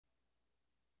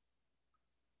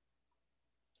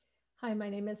Hi,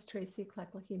 my name is Tracey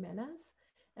Kloeckl-Jiménez,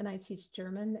 and I teach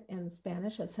German and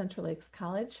Spanish at Central Lakes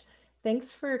College.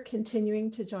 Thanks for continuing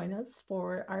to join us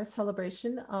for our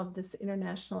celebration of this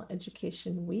International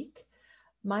Education Week.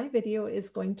 My video is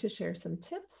going to share some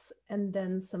tips and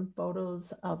then some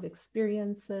photos of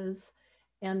experiences,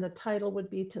 and the title would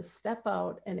be to step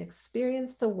out and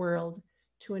experience the world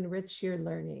to enrich your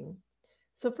learning.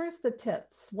 So first, the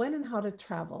tips: when and how to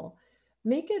travel.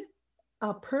 Make it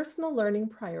a personal learning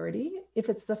priority. If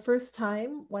it's the first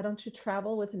time, why don't you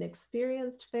travel with an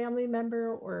experienced family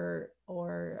member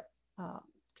or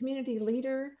community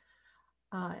leader,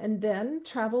 and then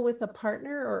travel with a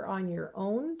partner or on your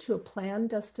own to a planned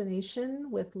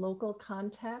destination with local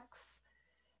contacts.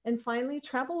 And finally,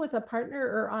 travel with a partner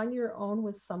or on your own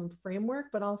with some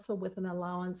framework, but also with an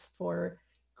allowance for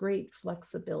great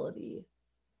flexibility.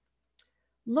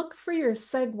 Look for your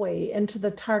segue into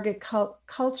the target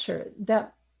culture.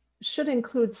 That should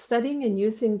include studying and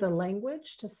using the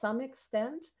language to some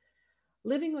extent,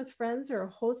 living with friends or a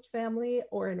host family,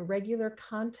 or in regular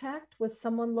contact with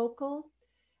someone local,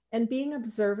 and being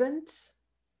observant.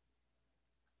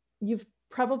 You've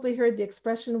probably heard the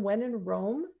expression, when in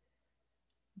Rome,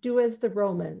 do as the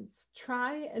Romans.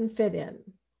 Try and fit in.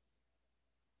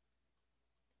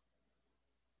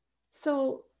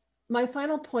 So my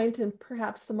final point, and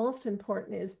perhaps the most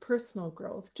important, is personal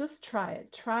growth. Just try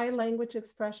it. Try language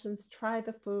expressions, try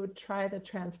the food, try the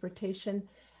transportation.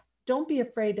 Don't be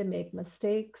afraid to make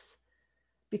mistakes,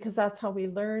 because that's how we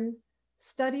learn.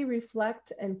 Study,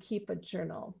 reflect, and keep a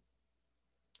journal.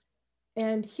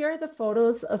 And here are the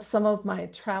photos of some of my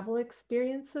travel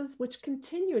experiences, which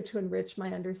continue to enrich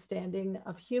my understanding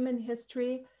of human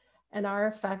history and our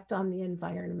effect on the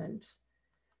environment.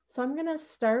 So I'm going to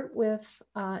start with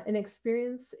an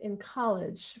experience in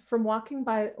college from walking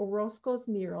by Orozco's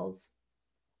murals,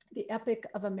 the epic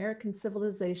of American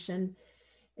civilization,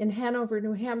 in Hanover,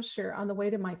 New Hampshire, on the way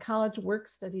to my college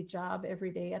work-study job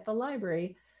every day at the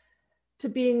library, to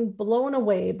being blown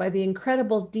away by the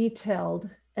incredible detailed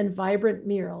and vibrant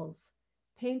murals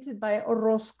painted by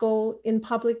Orozco in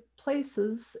public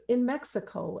places in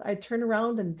Mexico. I turn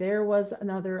around and there was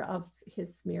another of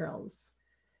his murals.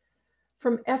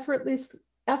 From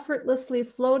effortlessly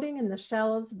floating in the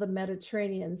shallows of the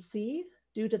Mediterranean Sea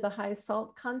due to the high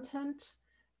salt content,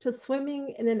 to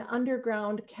swimming in an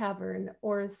underground cavern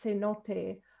or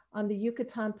cenote on the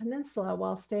Yucatan Peninsula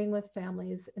while staying with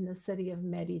families in the city of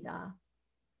Merida.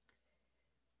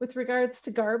 With regards to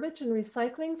garbage and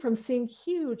recycling, from seeing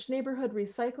huge neighborhood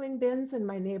recycling bins in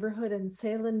my neighborhood in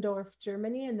Zehlendorf,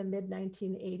 Germany in the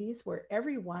mid-1980s, where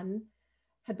everyone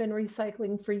had been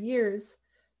recycling for years,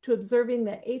 to observing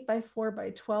the 8x4 by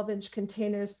 12-inch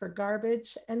containers for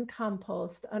garbage and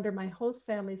compost under my host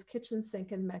family's kitchen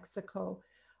sink in Mexico,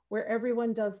 where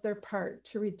everyone does their part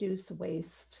to reduce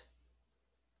waste.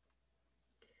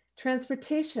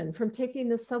 Transportation, from taking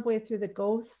the subway through the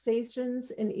GO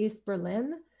stations in East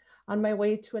Berlin on my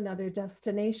way to another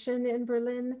destination in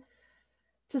Berlin,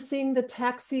 to seeing the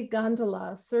taxi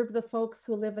gondola serve the folks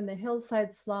who live in the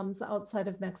hillside slums outside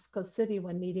of Mexico City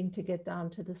when needing to get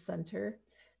down to the center,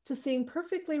 to seeing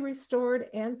perfectly restored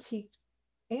antique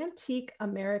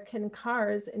American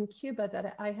cars in Cuba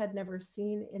that I had never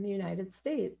seen in the United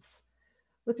States.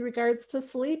 With regards to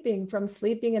sleeping, from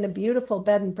sleeping in a beautiful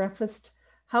bed and breakfast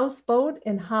houseboat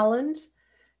in Holland,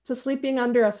 to sleeping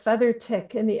under a feather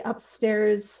tick in the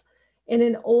upstairs in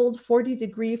an old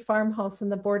 40-degree farmhouse on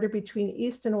the border between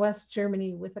East and West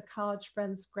Germany with a college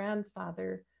friend's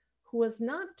grandfather who was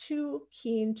not too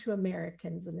keen to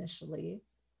Americans initially.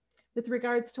 With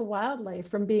regards to wildlife,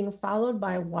 from being followed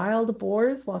by wild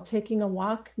boars while taking a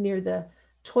walk near the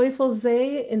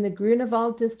Teufelsee in the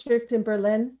Grunewald district in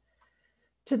Berlin,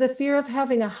 to the fear of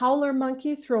having a howler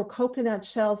monkey throw coconut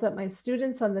shells at my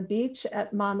students on the beach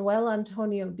at Manuel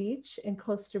Antonio Beach in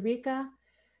Costa Rica,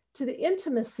 to the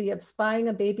intimacy of spying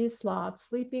a baby sloth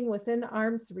sleeping within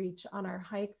arm's reach on our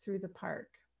hike through the park.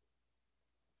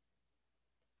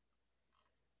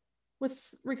 With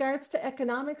regards to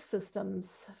economic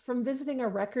systems, from visiting a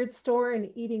record store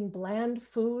and eating bland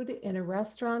food in a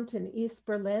restaurant in East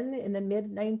Berlin in the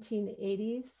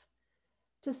mid-1980s,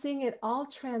 to seeing it all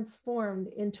transformed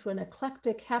into an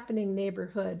eclectic happening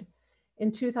neighborhood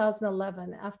in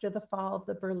 2011 after the fall of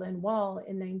the Berlin Wall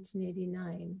in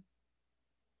 1989.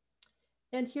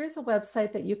 And here's a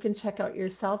website that you can check out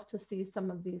yourself to see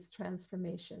some of these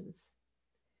transformations.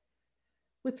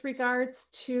 With regards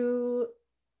to,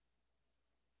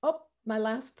 my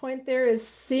last point there is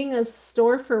seeing a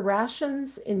store for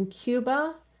rations in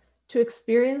Cuba, to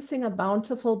experiencing a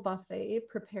bountiful buffet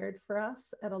prepared for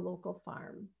us at a local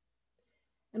farm.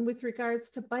 And with regards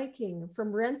to biking,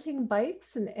 from renting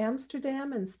bikes in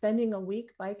Amsterdam and spending a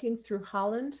week biking through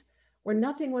Holland, where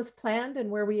nothing was planned and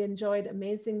where we enjoyed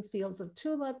amazing fields of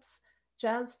tulips,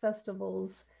 jazz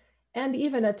festivals, and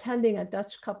even attending a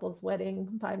Dutch couple's wedding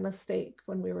by mistake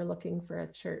when we were looking for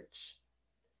a church.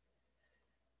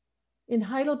 In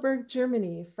Heidelberg,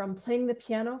 Germany, from playing the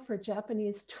piano for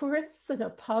Japanese tourists in a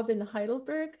pub in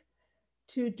Heidelberg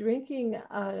to drinking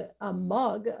a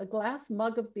glass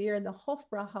mug of beer in the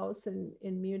Hofbrauhaus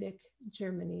in Munich,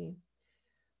 Germany.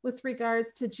 With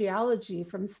regards to geology,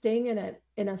 from staying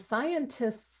in a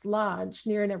scientist's lodge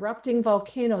near an erupting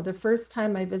volcano the first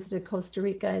time I visited Costa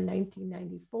Rica in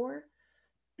 1994,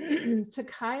 to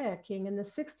kayaking in the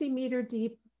 60-meter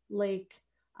deep lake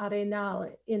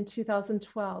Arenal in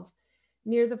 2012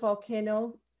 near the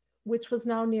volcano, which was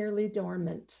now nearly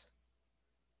dormant.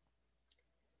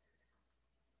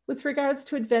 With regards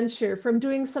to adventure, from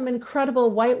doing some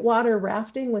incredible whitewater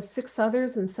rafting with 6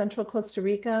 others in central Costa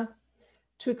Rica,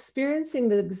 to experiencing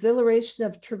the exhilaration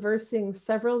of traversing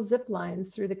several zip lines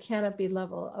through the canopy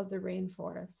level of the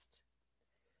rainforest.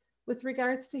 With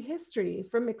regards to history,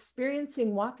 from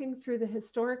experiencing walking through the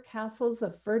historic castles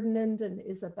of Ferdinand and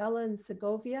Isabella in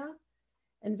Segovia,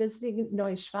 and visiting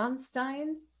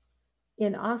Neuschwanstein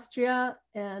in Austria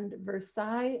and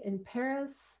Versailles in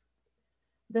Paris,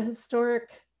 the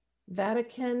historic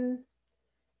Vatican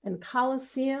and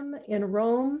Colosseum in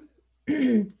Rome,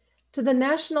 to the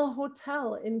National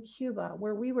Hotel in Cuba,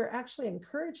 where we were actually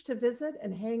encouraged to visit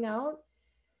and hang out,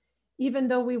 even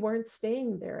though we weren't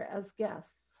staying there as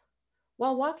guests.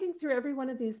 While walking through every one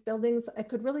of these buildings, I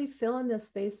could really fill in the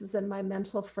spaces in my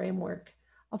mental framework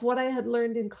of what I had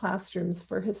learned in classrooms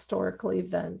for historical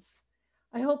events.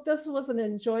 I hope this was an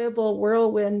enjoyable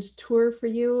whirlwind tour for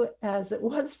you, as it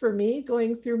was for me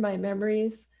going through my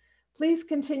memories. Please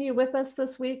continue with us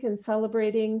this week in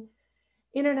celebrating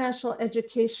International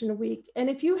Education Week. And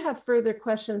if you have further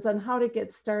questions on how to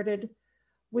get started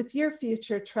with your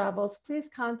future travels, please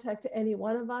contact any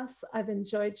one of us. I've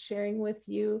enjoyed sharing with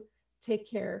you. Take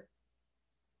care.